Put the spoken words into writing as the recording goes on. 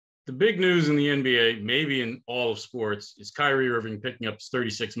The big news in the NBA, maybe in all of sports, is Kyrie Irving picking up his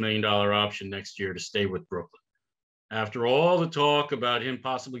 $36 million option next year to stay with Brooklyn. After all the talk about him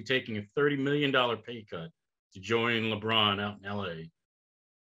possibly taking a $30 million pay cut to join LeBron out in LA,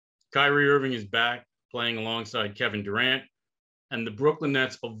 Kyrie Irving is back playing alongside Kevin Durant, and the Brooklyn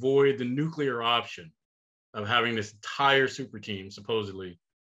Nets avoid the nuclear option of having this entire super team supposedly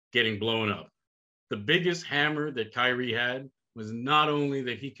getting blown up. The biggest hammer that Kyrie had was not only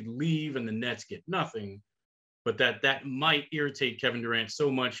that he could leave and the Nets get nothing, but that might irritate Kevin Durant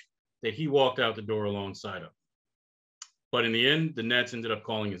so much that he walked out the door alongside him. But in the end, the Nets ended up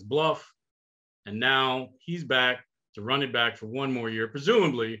calling his bluff, and now he's back to run it back for one more year,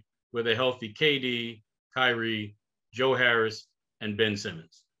 presumably with a healthy KD, Kyrie, Joe Harris, and Ben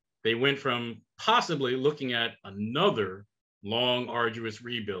Simmons. They went from possibly looking at another long, arduous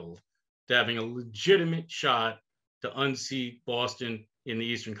rebuild to having a legitimate shot to unseat Boston in the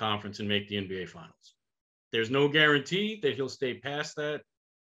Eastern Conference and make the NBA Finals. There's no guarantee that he'll stay past that.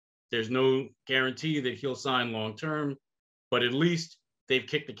 There's no guarantee that he'll sign long-term, but at least they've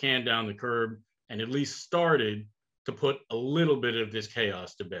kicked the can down the curb and at least started to put a little bit of this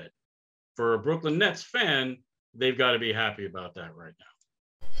chaos to bed. For a Brooklyn Nets fan, they've got to be happy about that right now.